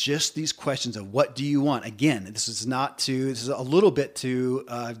on just these questions of what do you want? Again, this is a little bit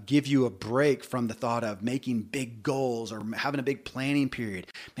to give you a break from the thought of making big goals or having a big planning period.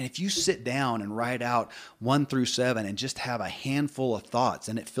 Man, if you sit down and write out 1 through 7 and just have a handful of thoughts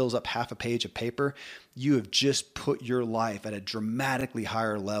and it fills up half a page of paper, you have just put your life at a dramatically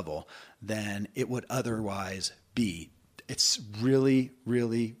higher level than it would otherwise be. It's really,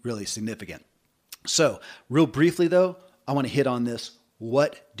 really, really significant. So real briefly though, I want to hit on this.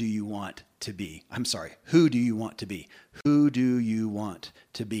 What do you want to be? I'm sorry. Who do you want to be? Who do you want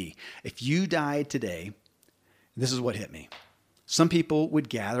to be? If you died today, this is what hit me. Some people would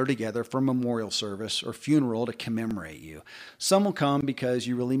gather together for a memorial service or funeral to commemorate you. Some will come because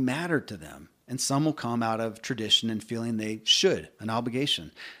you really mattered to them. And some will come out of tradition and feeling they should, an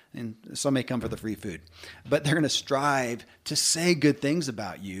obligation. And some may come for the free food. But they're going to strive to say good things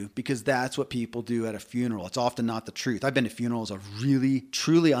about you because that's what people do at a funeral. It's often not the truth. I've been to funerals of really,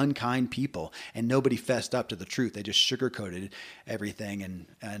 truly unkind people, and nobody fessed up to the truth. They just sugarcoated everything,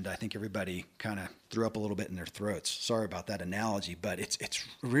 and I think everybody kind of threw up a little bit in their throats. Sorry about that analogy, but it's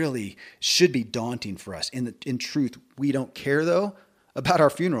really should be daunting for us. In truth, we don't care, though, about our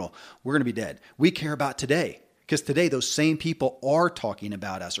funeral. We're going to be dead. We care about today. Because today, those same people are talking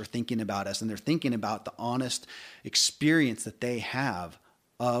about us or thinking about us, and they're thinking about the honest experience that they have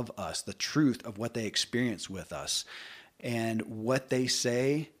of us, the truth of what they experience with us. And what they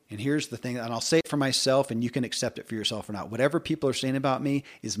say, and here's the thing, and I'll say it for myself, and you can accept it for yourself or not. Whatever people are saying about me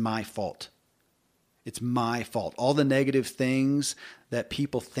is my fault. It's my fault. All the negative things that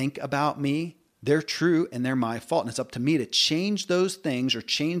people think about me, they're true and they're my fault. And it's up to me to change those things or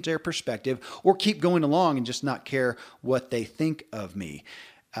change their perspective or keep going along and just not care what they think of me.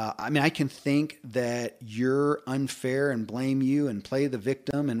 I can think that you're unfair and blame you and play the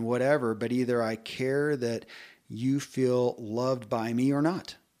victim and whatever, but either I care that you feel loved by me or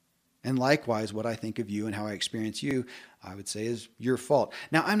not. And likewise, what I think of you and how I experience you, I would say is your fault.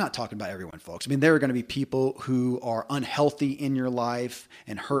 Now, I'm not talking about everyone, folks. There are going to be people who are unhealthy in your life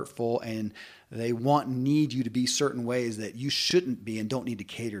and hurtful, and they need you to be certain ways that you shouldn't be and don't need to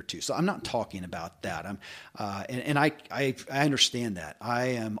cater to. So I'm not talking about that. I understand that. I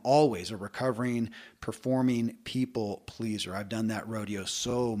am always a recovering, performing people pleaser. I've done that rodeo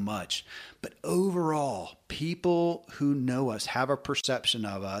so much. But overall, people who know us have a perception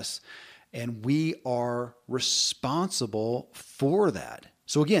of us, and we are responsible for that.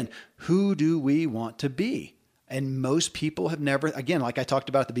 So again, who do we want to be? And most people have never, again, like I talked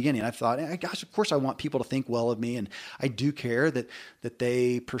about at the beginning, I've thought, gosh, of course I want people to think well of me. And I do care that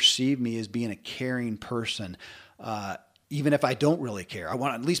they perceive me as being a caring person. even if I don't really care. I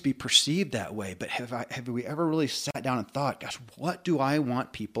want to at least be perceived that way. But have we ever really sat down and thought, gosh, what do I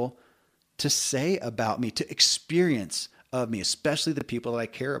want people to say about me, to experience of me, especially the people that I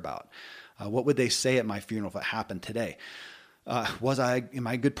care about? What would they say at my funeral if it happened today? Am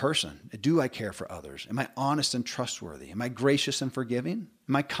I a good person? Do I care for others? Am I honest and trustworthy? Am I gracious and forgiving?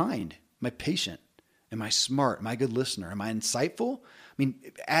 Am I kind? Am I patient? Am I smart? Am I a good listener? Am I insightful? I mean,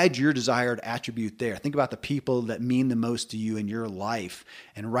 add your desired attribute there. Think about the people that mean the most to you in your life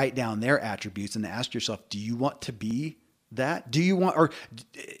and write down their attributes and ask yourself, do you want to be that? Or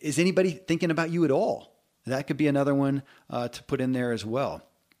is anybody thinking about you at all? That could be another one to put in there as well.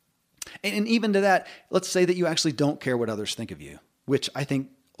 And even to that, let's say that you actually don't care what others think of you, which I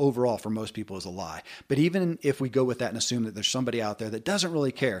think overall for most people is a lie. But even if we go with that and assume that there's somebody out there that doesn't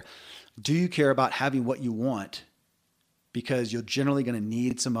really care, do you care about having what you want? Because you're generally going to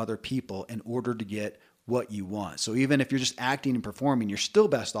need some other people in order to get what you want. So even if you're just acting and performing, you're still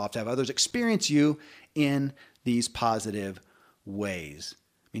best off to have others experience you in these positive ways.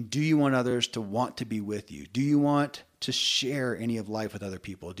 I mean, do you want others to want to be with you? Do you want to share any of life with other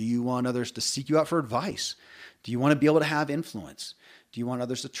people? Do you want others to seek you out for advice? Do you want to be able to have influence? Do you want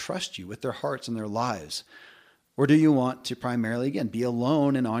others to trust you with their hearts and their lives? Or do you want to primarily, again, be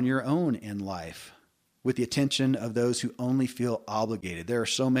alone and on your own in life with the attention of those who only feel obligated? There are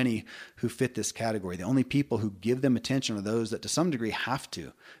so many who fit this category. The only people who give them attention are those that to some degree have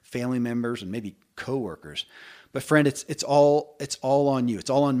to, family members and maybe coworkers. But friend, it's all on you. It's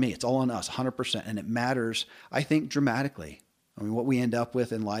all on me. It's all on us, 100%. And it matters, I think, dramatically. I mean, what we end up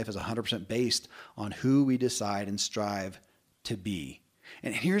with in life is 100% based on who we decide and strive to be.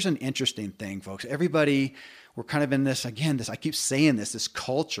 And here's an interesting thing, folks. Everybody, we're kind of in this, again, I keep saying this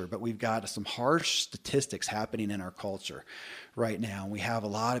culture, but we've got some harsh statistics happening in our culture right now. We have a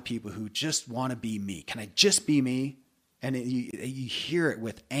lot of people who just want to be me. Can I just be me? And you hear it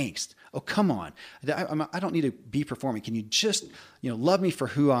with angst. Oh, come on. I don't need to be performing. Can you just, love me for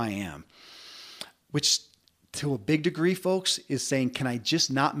who I am? Which to a big degree, folks, is saying, can I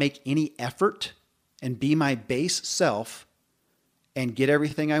just not make any effort and be my base self and get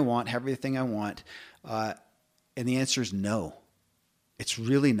everything I want, have everything I want? And the answer is no. It's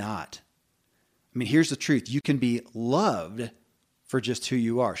really not. I mean, here's the truth. You can be loved for just who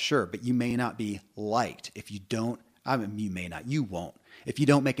you are, sure, but you may not be liked if you don't. You may not. You won't if you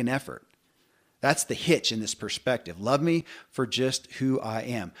don't make an effort. That's the hitch in this perspective. Love me for just who I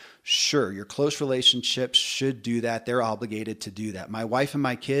am. Sure, your close relationships should do that. They're obligated to do that. My wife and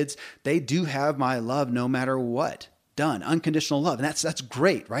my kids, they do have my love no matter what. Done. Unconditional love. And that's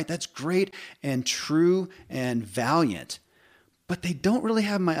great, right? That's great and true and valiant. But they don't really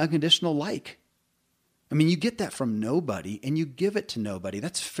have my unconditional like. I mean, you get that from nobody and you give it to nobody.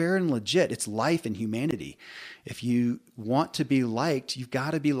 That's fair and legit. It's life and humanity. If you want to be liked, you've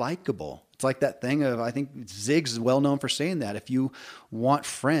got to be likable. It's like that thing of, I think Zig's well known for saying that. If you want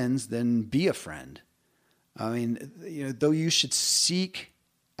friends, then be a friend. I mean, though you should seek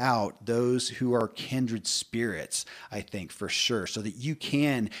out those who are kindred spirits, I think for sure, so that you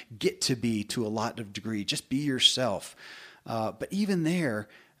can get to be, to a lot of degree, just be yourself. But even there,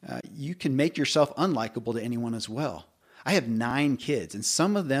 you can make yourself unlikable to anyone as well. I have 9 kids, and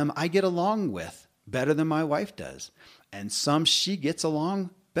some of them I get along with better than my wife does. And some she gets along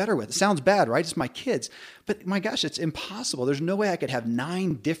better with. It sounds bad, right? It's my kids. But my gosh, it's impossible. There's no way I could have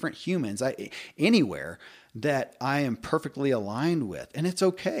 9 different humans anywhere that I am perfectly aligned with. And it's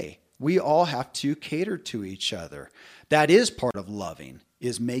okay. We all have to cater to each other. That is part of loving,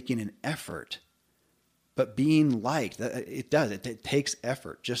 is making an effort. But being liked, it takes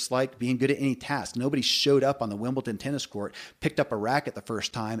effort, just like being good at any task. Nobody showed up on the Wimbledon tennis court, picked up a racket the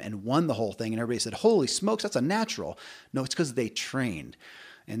first time and won the whole thing. And everybody said, holy smokes, that's a natural. No, it's because they trained.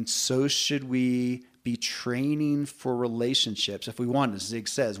 And so should we be training for relationships if we want, as Zig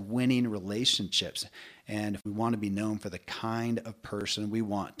says, winning relationships. And if we want to be known for the kind of person we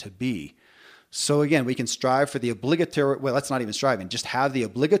want to be. So again, we can strive for the obligatory, well, that's not even striving, just have the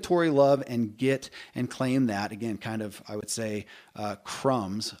obligatory love and get and claim that, again, kind of, I would say,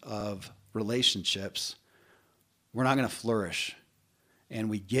 crumbs of relationships. We're not going to flourish. And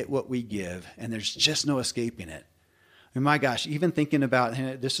we get what we give, and there's just no escaping it. I mean, my gosh, even thinking about,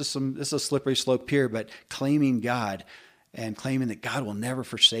 this is a slippery slope here, but claiming God and claiming that God will never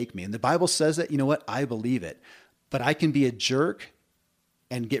forsake me. And the Bible says that, you know what, I believe it. But I can be a jerk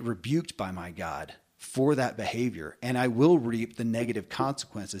and get rebuked by my God for that behavior. And I will reap the negative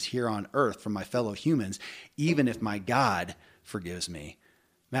consequences here on earth from my fellow humans, even if my God forgives me.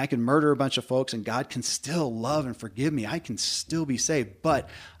 Man, I can murder a bunch of folks and God can still love and forgive me. I can still be saved, but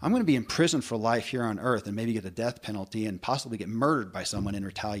I'm going to be in prison for life here on earth and maybe get the death penalty and possibly get murdered by someone in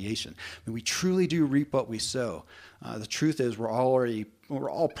retaliation. I mean, we truly do reap what we sow. The truth is we're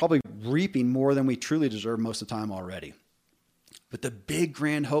all probably reaping more than we truly deserve most of the time already. But the big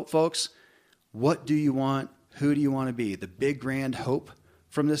grand hope, folks, what do you want? Who do you want to be? The big grand hope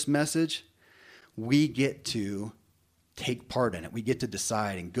from this message, we get to take part in it. We get to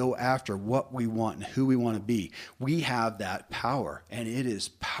decide and go after what we want and who we want to be. We have that power, and it is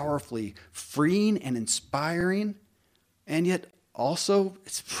powerfully freeing and inspiring, and yet also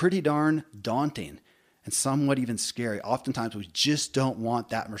it's pretty darn daunting and somewhat even scary. Oftentimes we just don't want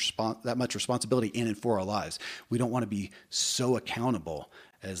that much responsibility in and for our lives. We don't want to be so accountable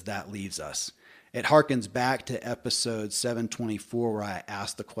as that leaves us. It harkens back to episode 724 where I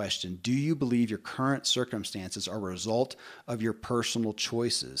asked the question, do you believe your current circumstances are a result of your personal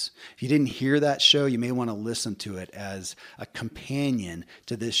choices? If you didn't hear that show, you may want to listen to it as a companion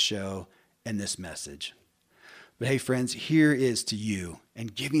to this show and this message. But hey, friends, here is to you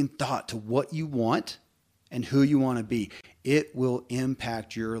and giving thought to what you want and who you want to be. It will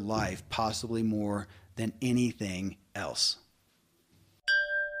impact your life possibly more than anything else.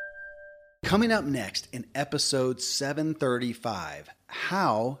 Coming up next in episode 735,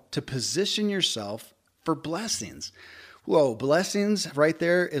 how to position yourself for blessings. Whoa, blessings right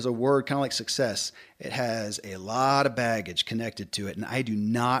there is a word kind of like success. It has a lot of baggage connected to it, and I do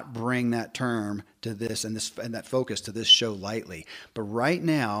not bring that term to this and that focus to this show lightly. But right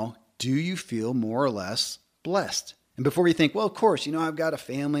now, do you feel more or less blessed? And before you think, well, of course, I've got a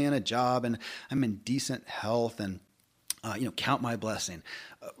family and a job and I'm in decent health and count my blessing.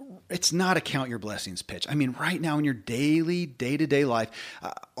 It's not a count your blessings pitch. I mean, right now in your daily, day-to-day life,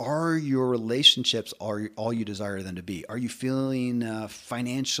 are your relationships all you desire them to be? Are you feeling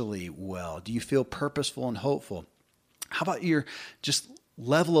financially well? Do you feel purposeful and hopeful? How about your just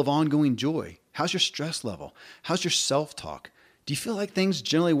level of ongoing joy? How's your stress level? How's your self-talk? Do you feel like things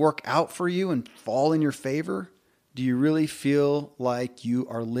generally work out for you and fall in your favor? Do you really feel like you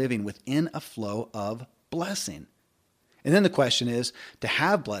are living within a flow of blessing? And then the question is, to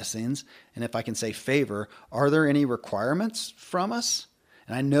have blessings, and if I can say favor, are there any requirements from us?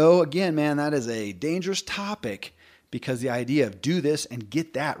 And I know, again, man, that is a dangerous topic because the idea of do this and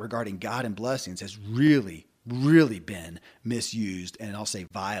get that regarding God and blessings has really been misused and I'll say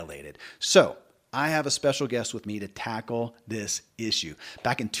violated. So I have a special guest with me to tackle this issue.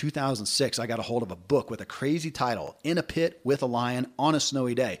 Back in 2006, I got a hold of a book with a crazy title, In a Pit with a Lion on a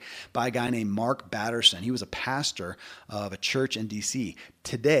Snowy Day, by a guy named Mark Batterson. He was a pastor of a church in D.C.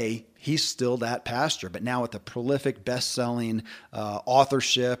 Today, he's still that pastor, but now with a prolific best-selling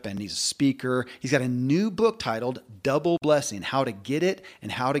authorship, and he's a speaker. He's got a new book titled Double Blessing, How to Get It and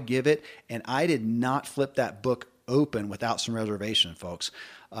How to Give It, and I did not flip that book open without some reservation, folks.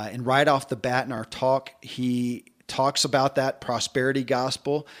 And right off the bat in our talk, he talks about that prosperity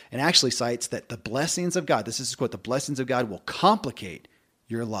gospel and actually cites that the blessings of God, this is what the blessings of God will complicate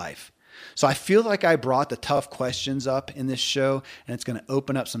your life. So I feel like I brought the tough questions up in this show, and it's going to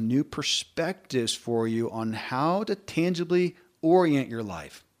open up some new perspectives for you on how to tangibly orient your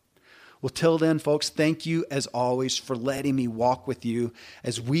life. Well, till then, folks, thank you as always for letting me walk with you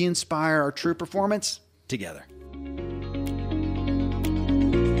as we inspire our true performance together.